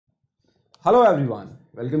Hello everyone,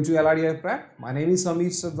 welcome to LRDIPrep. My name is Samir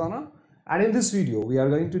Sardana, and in this video we are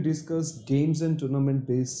going to discuss games and tournament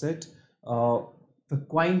based set, the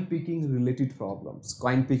coin picking related problems,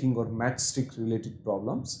 coin picking or matchstick related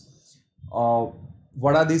problems.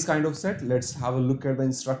 What are these kind of set? Let's have a look at the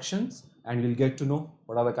instructions and you'll get to know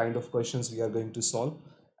what are the kind of questions we are going to solve,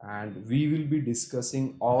 and we will be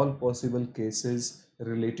discussing all possible cases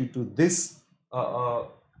related to this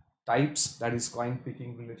types, that is coin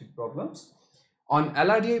picking related problems. On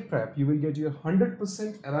LRDIPrep, you will get your 100%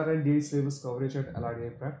 LRDI syllabus coverage at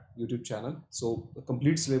LRDIPrep YouTube channel. So the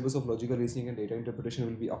complete syllabus of logical reasoning and data interpretation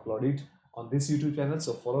will be uploaded on this YouTube channel.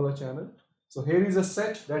 So follow the channel. So here is a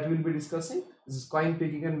set that we'll be discussing. This is coin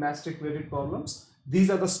picking and matchstick related problems.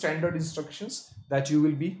 These are the standard instructions that you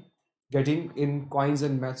will be getting in coins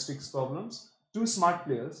and matchsticks problems. Two smart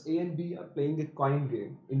players, A and B, are playing a coin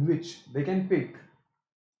game in which they can pick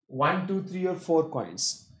 1, 2, 3 or 4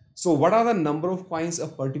 coins. So what are the number of coins a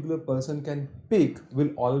particular person can pick will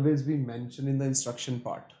always be mentioned in the instruction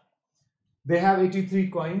part. They have 83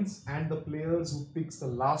 coins and the players who picks the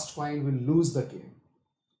last coin will lose the game.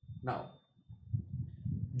 Now,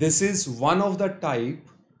 this is one of the type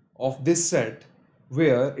of this set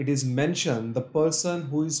where it is mentioned the person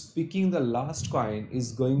who is picking the last coin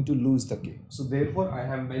is going to lose the game. So therefore I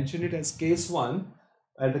have mentioned it as case 1.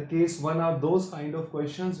 The case 1 are those kind of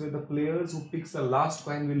questions where the players who picks the last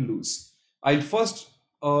coin will lose. I'll first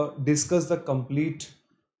discuss the complete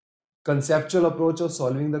conceptual approach of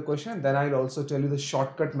solving the question. Then I'll also tell you the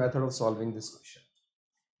shortcut method of solving this question.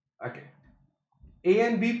 Okay. A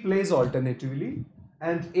and B plays alternatively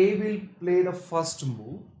and A will play the first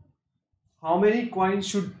move. How many coins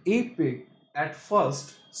should A pick at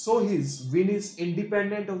first so his win is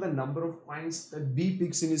independent of the number of coins that B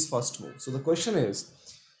picks in his first move? So the question is,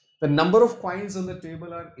 the number of coins on the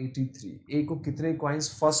table are 83. A को कितने coins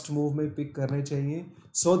first move में pick करने चाहिए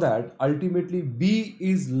so that ultimately B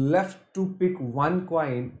is left to pick one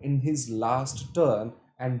coin in his last turn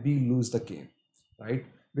and B lose the game, right?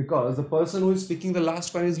 Because the person who is picking the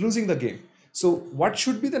last coin is losing the game. So what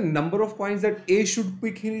should be the number of coins that A should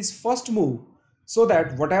pick in his first move so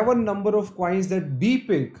that whatever number of coins that B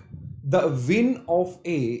pick, the win of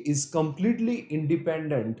A is completely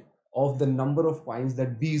independent of the number of coins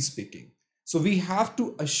that B is picking. So we have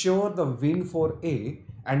to assure the win for A,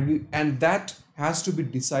 and that has to be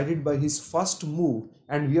decided by his first move,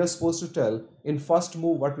 and we are supposed to tell in first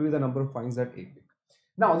move what will be the number of coins that A pick.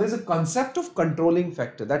 Now there's a concept of controlling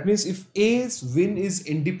factor. That means if A's win is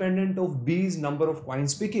independent of B's number of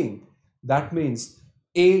coins picking, that means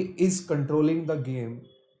A is controlling the game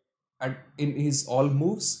in his all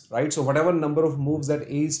moves, right? So whatever number of moves that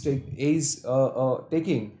A is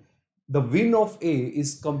taking, the win of A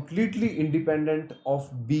is completely independent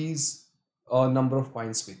of B's number of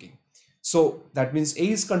coins picking. So that means A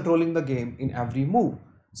is controlling the game in every move.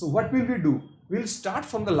 So what will we do? We'll start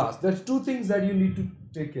from the last. There's two things that you need to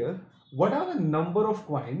take care. What are the number of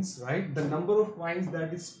coins, right? The number of coins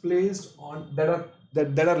that is placed on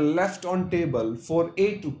that are left on table for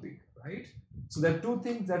A to pick, right? So there are two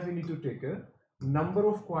things that we need to take care. Number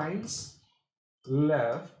of coins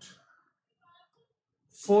left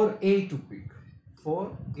for A to pick,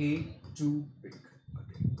 Okay.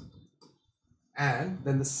 And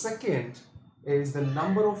then the second is the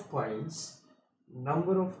number of coins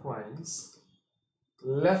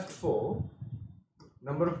left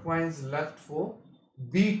for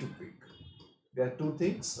B to pick. There are two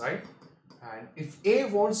things, right? And if A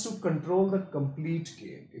wants to control the complete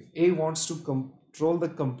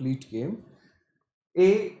game,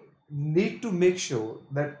 A need to make sure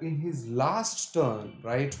that in his last turn,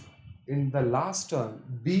 right, in the last turn,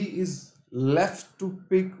 B is left to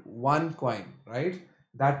pick one coin, right?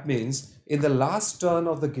 That means in the last turn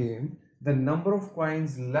of the game, the number of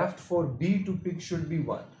coins left for B to pick should be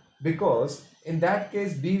 1, because in that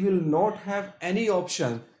case B will not have any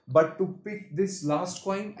option but to pick this last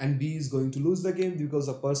coin, and B is going to lose the game because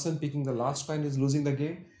the person picking the last coin is losing the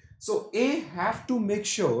game. So A have to make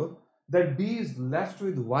sure that B is left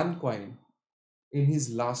with one coin in his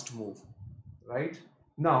last move, right?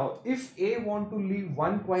 Now, if A want to leave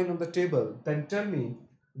one coin on the table, then tell me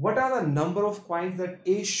what are the number of coins that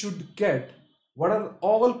A should get? What are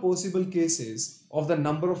all possible cases of the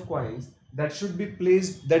number of coins that should be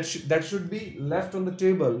placed, that should be left on the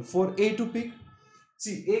table for A to pick?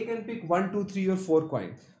 See, A can pick 1, 2, 3 or 4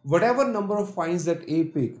 coins. Whatever number of coins that A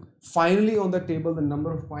pick, finally on the table the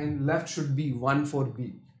number of coins left should be 1 for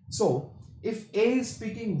B. So if A is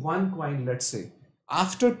picking one coin, let's say,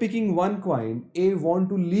 After picking one coin, A want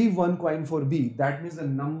to leave one coin for B. That means the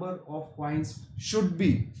number of coins should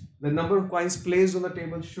be, the number of coins placed on the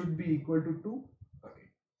table should be equal to 2. Okay.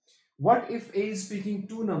 What if A is picking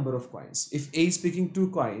two number of coins? If A is picking two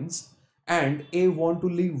coins and A want to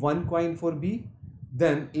leave one coin for B,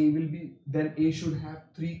 then A should have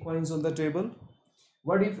 3 coins on the table.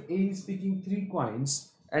 What if A is picking 3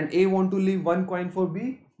 coins and A want to leave one coin for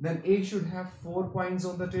B? Then A should have 4 coins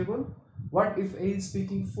on the table. What if A is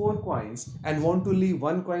picking 4 coins and want to leave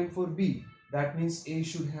one coin for B? That means A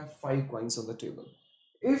should have 5 coins on the table.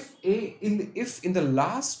 If in the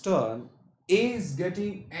last turn A is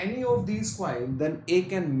getting any of these coins, then A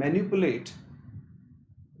can manipulate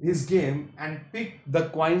his game and pick the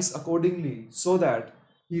coins accordingly so that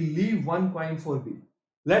he leave one coin for B.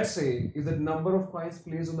 Let's say if the number of coins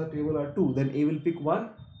placed on the table are 2, then A will pick 1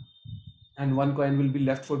 and 1 coin will be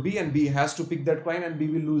left for B, and B has to pick that coin and B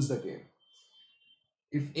will lose the game.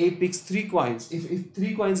 If A picks 3 coins, if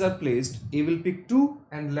 3 coins are placed, A will pick 2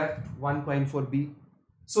 and left 1 coin for B.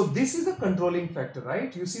 So this is a controlling factor,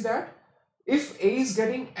 right? You see that? If A is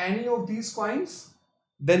getting any of these coins,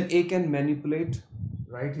 then A can manipulate,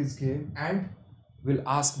 right, his game and will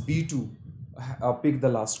ask B to pick the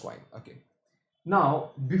last coin. Okay.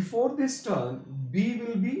 Now before this turn, B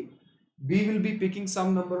will be picking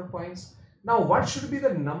some number of coins. Now what should be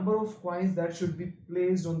the number of coins that should be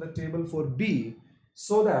placed on the table for B,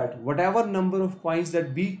 so that whatever number of coins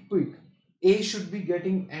that B pick, A should be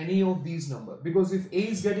getting any of these number? Because if A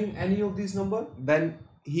is getting any of these number, then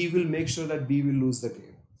he will make sure that B will lose the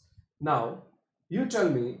game. Now you tell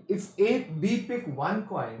me, if B pick 1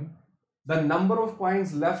 coin, the number of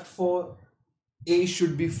coins left for A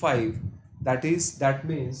should be 5. That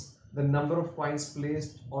means the number of coins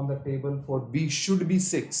placed on the table for B should be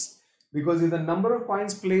 6. Because if the number of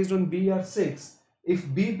coins placed on B are 6,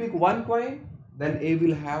 if B pick 1 coin, then A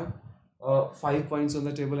will have 5 coins on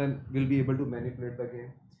the table and will be able to manipulate the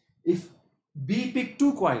game. If B pick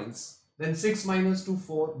 2 coins, then 6 minus 2,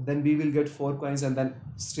 4, then B will get 4 coins and then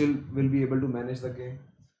still will be able to manage the game.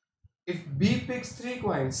 If B picks 3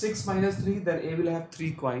 coins, 6 minus 3, then A will have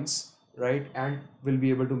 3 coins, right, and will be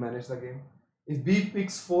able to manage the game. If B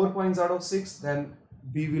picks 4 coins out of 6, then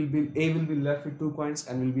A will be left with 2 coins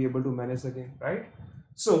and will be able to manage the game, right?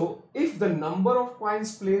 So if the number of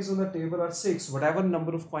coins placed on the table are 6, whatever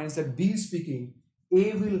number of coins that B is picking,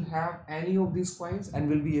 A will have any of these coins and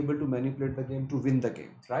will be able to manipulate the game to win the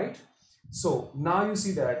game, right? So now you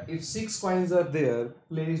see that if 6 coins are there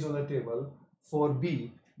placed on the table for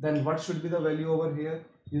B, then what should be the value over here?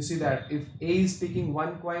 You see that if A is picking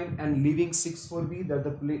 1 coin and leaving 6 for B, that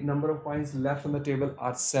the number of coins left on the table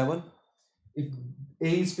are 7. If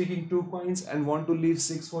A is picking 2 coins and want to leave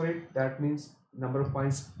 6 for it, that means number of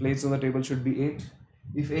coins placed on the table should be 8.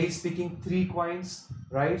 If A is picking 3 coins,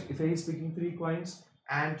 right? If A is picking 3 coins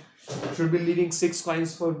and should be leaving 6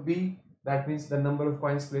 coins for B, that means the number of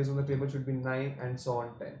coins placed on the table should be 9, and so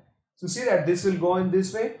on 10. So see that this will go in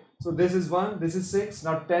this way. So this is 1, this is 6.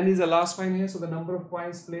 Now 10 is the last coin here. So the number of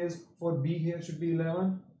coins placed for B here should be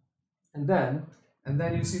 11. And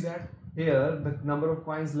then you see that here the number of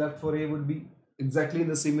coins left for A would be exactly in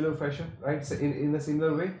the similar fashion, right? So in a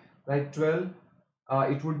similar way, like 12,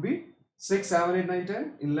 it would be 6, 7, 8, 9,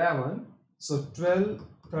 10, 11. So 12,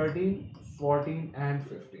 13, 14 and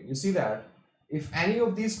 15. You see that if any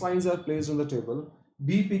of these coins are placed on the table,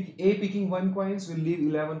 A picking 1 coins will leave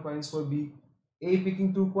 11 coins for B. A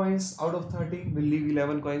picking 2 coins out of 13 will leave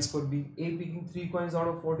 11 coins for B. A picking 3 coins out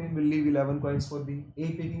of 14 will leave 11 coins for B. A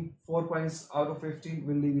picking 4 coins out of 15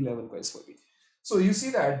 will leave 11 coins for B. So you see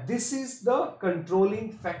that this is the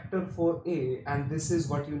controlling factor for A, and this is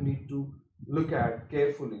what you need to look at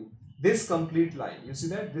carefully. This complete line, you see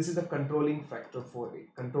that this is the controlling factor for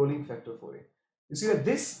A. Controlling factor for A. You see that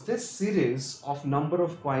this series of number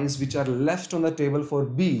of coins which are left on the table for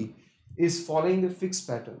B is following a fixed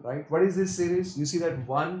pattern, right? What is this series? You see that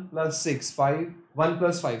 1 plus 6, 5, 1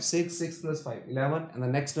 plus 5, 6, 6 plus 5, 11, and the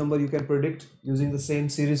next number you can predict using the same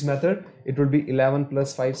series method. It will be 11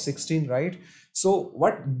 plus 5, 16, right? So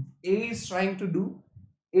what A is trying to do,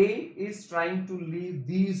 A is trying to leave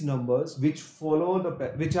these numbers which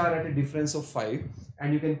which are at a difference of 5,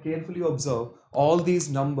 and you can carefully observe all these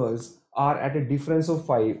numbers are at a difference of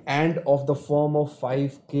 5 and of the form of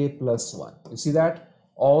 5k plus 1. You see that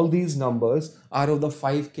all these numbers are of the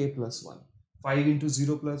 5k plus 1. 5 into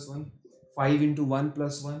 0 plus 1, 5 into 1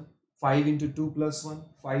 plus 1, 5 into 2 plus 1,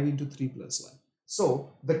 5 into 3 plus 1.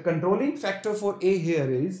 So the controlling factor for A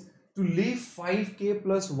here is to leave 5k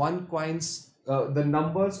plus 1 coins, the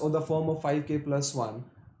numbers of the form of 5k plus 1,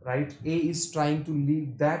 right? A is trying to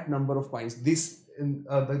leave that number of coins. This in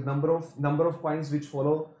the number of coins which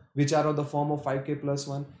follow, which are of the form of 5k plus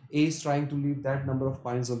 1. A is trying to leave that number of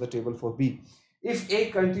coins on the table for B. If A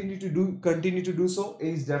continue to do so, A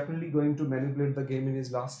is definitely going to manipulate the game in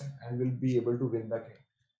his last step and will be able to win the game.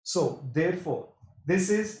 So therefore, this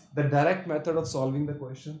is the direct method of solving the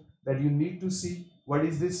question, that you need to see what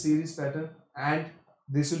is this series pattern, and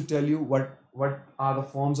this will tell you what are the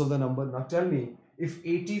forms of the number. Now tell me, if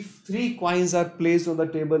 83 coins are placed on the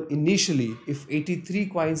table initially,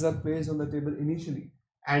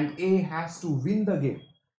 and A has to win the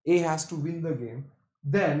game,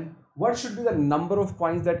 then what should be the number of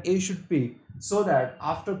coins that A should pick, so that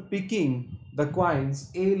after picking the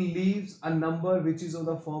coins, A leaves a number which is of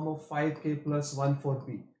the form of 5k plus 1 for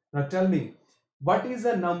B. Now tell me, what is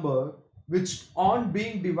the number which on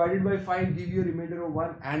being divided by 5 give you a remainder of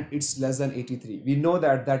 1 and it's less than 83? We know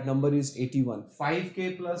that that number is 81.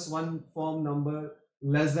 5k plus 1 form number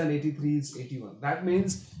less than 83 is 81. That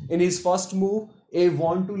means in his first move, A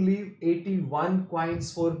want to leave 81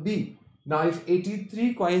 coins for B. Now if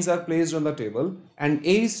 83 coins are placed on the table and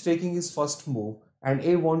A is taking his first move and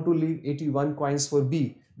A want to leave 81 coins for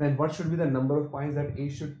B, then what should be the number of coins that A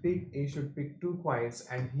should pick? A should pick 2 coins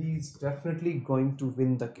and he is definitely going to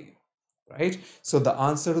win the game, right? So the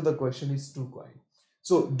answer to the question is 2 coins.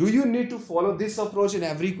 So do you need to follow this approach in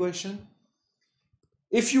every question?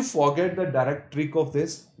 If you forget the direct trick of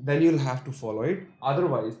this, then you'll have to follow it.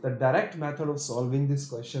 Otherwise, the direct method of solving this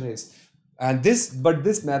question is, but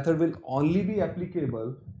this method will only be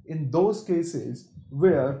applicable in those cases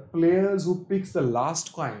where players who picks the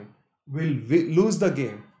last coin will lose the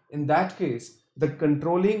game. In that case, the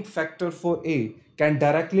controlling factor for A can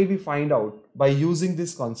directly be found out by using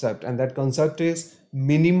this concept, and that concept is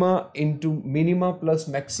minima plus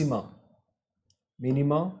maxima.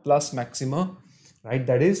 Minima plus maxima, right?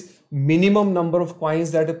 That is minimum number of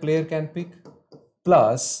coins that a player can pick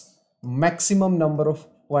plus maximum number of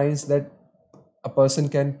coins that a person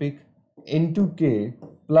can pick into k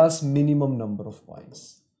plus minimum number of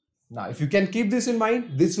coins. Now, if you can keep this in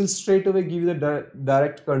mind, this will straight away give you the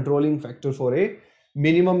direct controlling factor for A.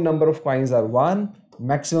 Minimum number of coins are 1,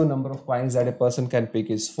 maximum number of coins that a person can pick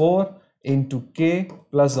is 4 into k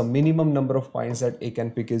plus the minimum number of coins that A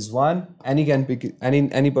can pick is 1.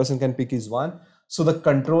 Any person can pick is 1. So the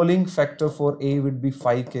controlling factor for A would be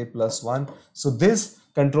 5k plus 1. So this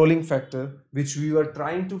controlling factor, which we were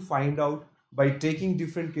trying to find out by taking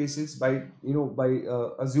different cases, by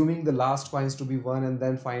assuming the last coins to be 1 and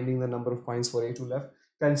then finding the number of coins for A to left,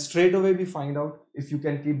 can straight away be find out if you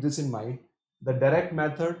can keep this in mind. The direct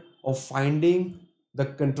method of finding the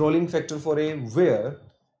controlling factor for A where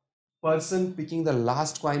person picking the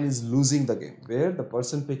last coin is losing the game. The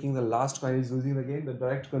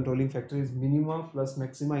direct controlling factor is minima plus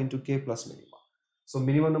maxima into k plus minima. So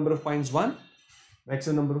minimum number of coins 1,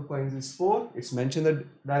 maximum number of coins is 4. It's mentioned the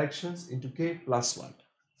directions into k plus 1.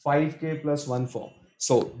 5k plus 1 4.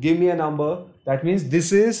 So give me a number. That means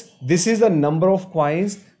this is the number of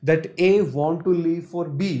coins that A want to leave for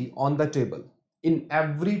B on the table in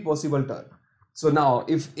every possible turn. So now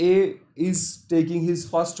if A is taking his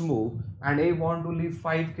first move and A want to leave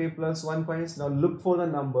 5k plus 1 coins, now look for the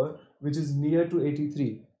number which is near to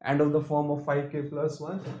 83 and of the form of 5k plus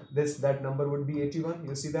 1, that number would be 81.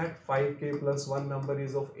 You see that 5k plus 1 number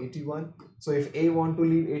is of 81. So if A want to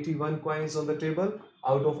leave 81 coins on the table,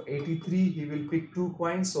 out of 83 he will pick 2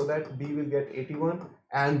 coins so that B will get 81,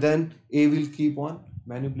 and then A will keep on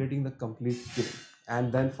manipulating the complete game,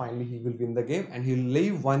 and then finally he will win the game and he will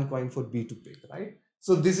leave 1 coin for B to pick, right?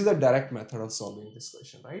 So this is a direct method of solving this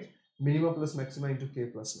question, right? Minima plus maxima into k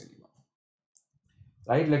plus minima.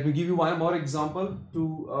 Right, let me give you one more example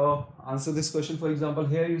to answer this question. For example,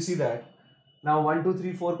 here you see that now 1, 2,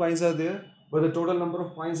 3, 4 coins are there, but the total number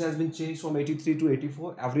of coins has been changed from 83 to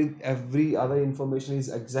 84. Every other information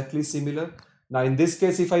is exactly similar. Now in this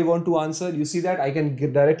case, if I want to answer, you see that I can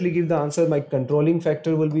directly give the answer. My controlling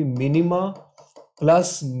factor will be minima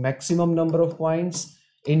plus maximum number of coins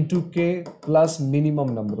into k plus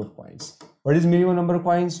minimum number of coins. What is minimum number of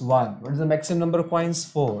coins? 1. What is the maximum number of coins?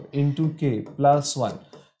 4 into k plus 1.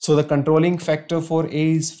 So the controlling factor for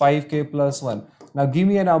A is 5k plus 1. Now give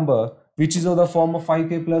me a number which is of the form of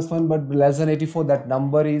 5k plus 1 but less than 84. That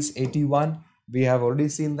number is 81. We have already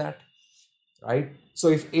seen that, right? So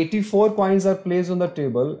if 84 coins are placed on the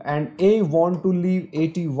table and A want to leave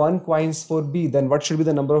 81 coins for B, then what should be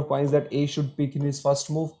the number of coins that A should pick in his first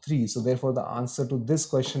move? 3. So therefore the answer to this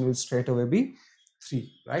question will straight away be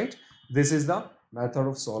 3, right? This is the method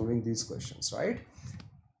of solving these questions, right?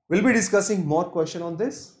 We'll be discussing more question on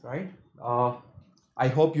this, right? I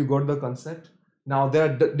hope you got the concept. Now there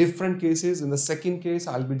are different cases. In the second case,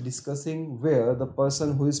 I'll be discussing where the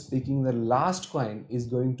person who is picking the last coin is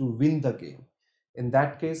going to win the game. In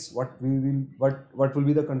that case, what will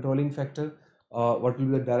be the controlling factor? What will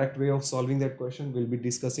be the direct way of solving that question? We'll be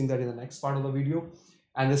discussing that in the next part of the video.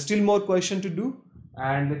 And there's still more question to do.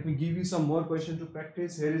 And let me give you some more question to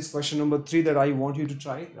practice. Here is question number 3 that I want you to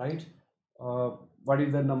try, right? What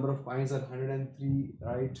is the number of coins at 103,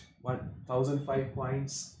 right? 1005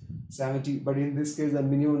 coins, 70. But in this case, the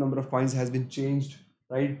minimum number of coins has been changed,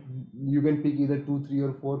 right? You can pick either 2, 3,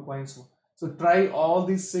 or 4 coins. So try all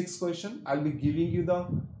these 6 questions. I'll be giving you the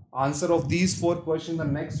answer of these 4 questions in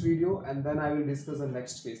the next video, and then I will discuss the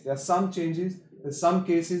next case. There are some changes. There's some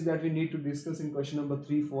cases that we need to discuss in question number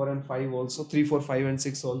 3, 4, and 5 also. 3, 4, 5, and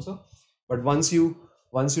 6 also. But once you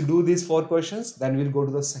do these 4 questions, then we'll go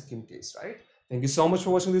to the second case, right? Thank you so much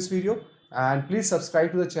for watching this video, and please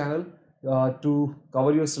subscribe to the channel to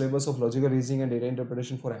cover your syllabus of logical reasoning and data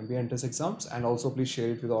interpretation for MBA Entrance Exams, and also please share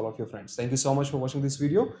it with all of your friends. Thank you so much for watching this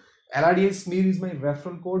video. LRDI SMEER is my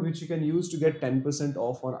referral code which you can use to get 10%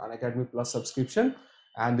 off on Unacademy Plus subscription,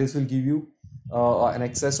 and this will give you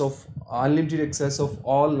unlimited access of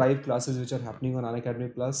all live classes which are happening on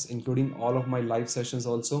Unacademy Plus, including all of my live sessions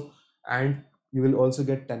also, and you will also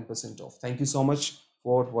get 10% off. Thank you so much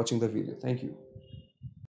for watching the video. Thank you.